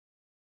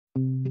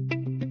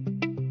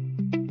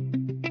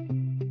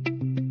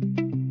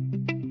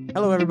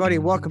Hello, everybody.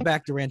 Welcome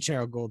back to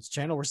Ranchero Gold's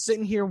channel. We're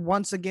sitting here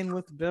once again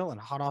with Bill, and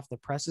hot off the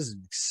presses,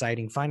 an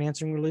exciting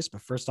financing release.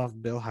 But first off,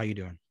 Bill, how you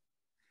doing?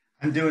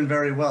 I'm doing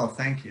very well,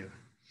 thank you.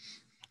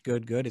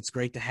 Good, good. It's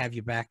great to have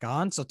you back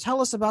on. So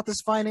tell us about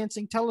this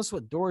financing. Tell us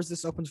what doors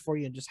this opens for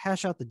you, and just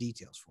hash out the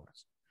details for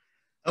us.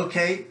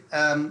 Okay,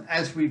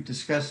 as we've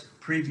discussed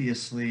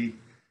previously,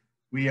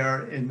 we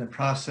are in the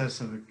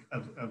process of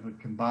a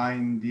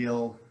combined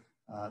deal.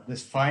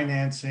 This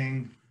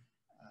financing,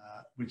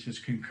 which is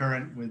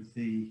concurrent with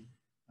the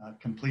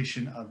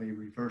completion of a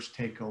reverse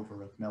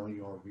takeover of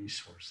Melior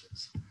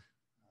Resources.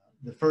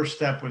 The first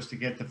step was to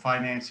get the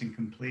financing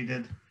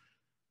completed.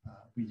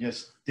 We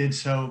just did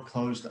so,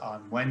 closed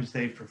on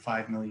Wednesday for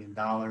 $5 million.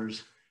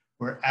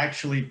 We're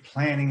actually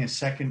planning a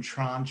second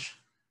tranche,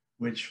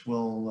 which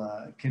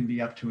can be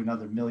up to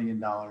another $1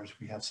 million.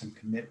 We have some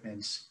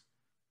commitments,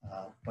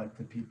 but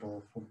the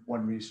people, for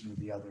one reason or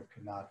the other,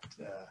 could not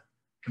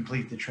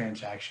complete the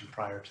transaction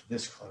prior to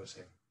this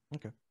closing.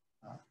 Okay.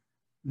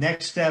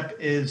 Next step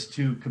is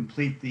to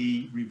complete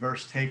the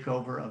reverse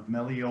takeover of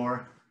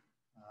Melior.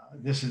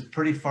 This is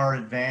pretty far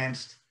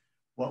advanced.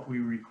 What we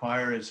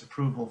require is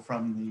approval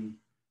from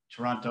the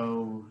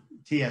Toronto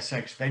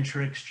TSX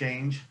Venture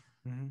Exchange.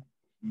 Mm-hmm.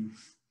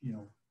 We've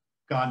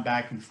gone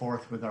back and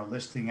forth with our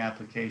listing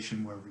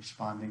application. We're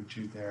responding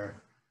to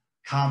their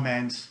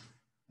comments.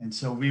 And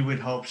so we would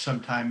hope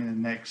sometime in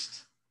the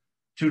next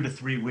 2 to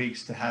 3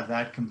 weeks to have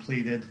that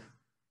completed.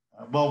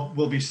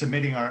 We'll be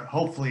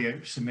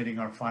hopefully submitting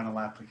our final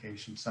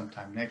application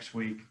sometime next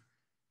week.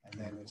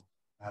 And then it's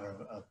a matter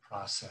of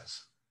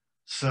process.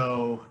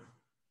 So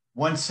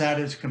once that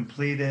is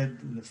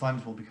completed, the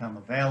funds will become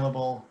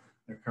available.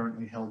 They're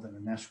currently held in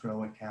an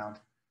escrow account.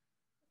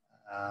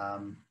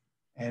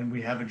 And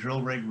we have a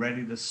drill rig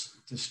ready to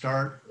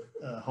start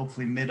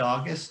hopefully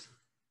mid-August.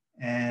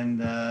 And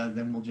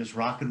then we'll just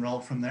rock and roll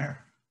from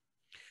there.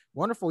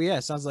 Wonderful. Yeah,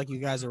 it sounds like you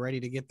guys are ready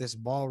to get this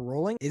ball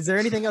rolling. Is there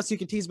anything else you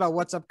can tease about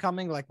what's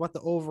upcoming, like what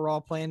the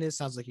overall plan is?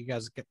 Sounds like you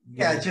guys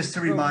Yeah, just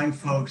to remind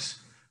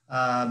folks,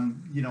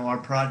 our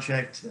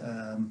project,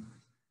 the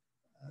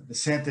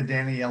Santa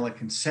Daniela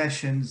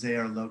concessions, they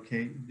are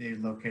located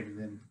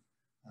in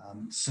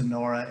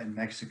Sonora in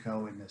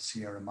Mexico in the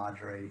Sierra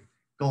Madre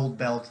Gold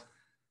Belt.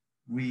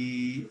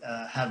 We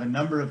have a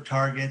number of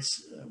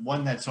targets,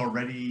 one that's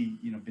already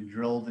been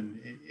drilled and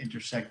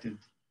intersected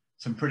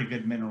some pretty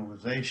good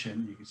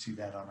mineralization. You can see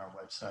that on our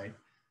website.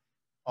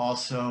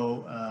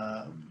 Also,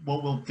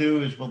 what we'll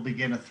do is we'll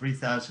begin a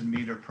 3,000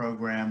 meter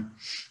program.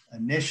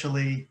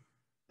 Initially,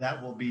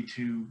 that will be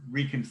to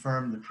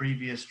reconfirm the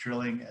previous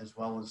drilling as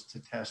well as to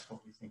test what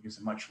we think is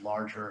a much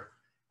larger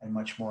and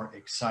much more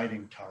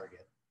exciting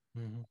target.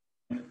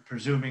 Mm-hmm.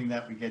 Presuming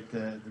that we get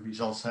the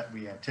results that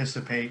we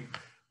anticipate,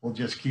 we'll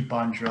just keep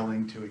on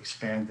drilling to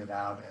expand it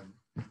out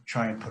and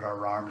try and put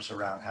our arms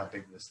around how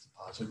big this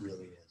deposit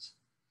really is.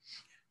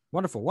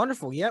 Wonderful.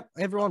 Wonderful. Yep.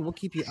 Everyone, we'll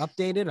keep you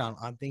updated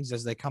on things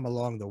as they come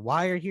along the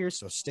wire here.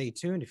 So stay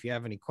tuned. If you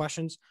have any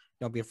questions,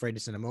 don't be afraid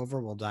to send them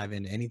over. We'll dive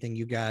into anything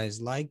you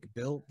guys like.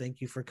 Bill, thank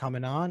you for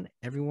coming on.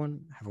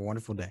 Everyone, have a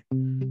wonderful day.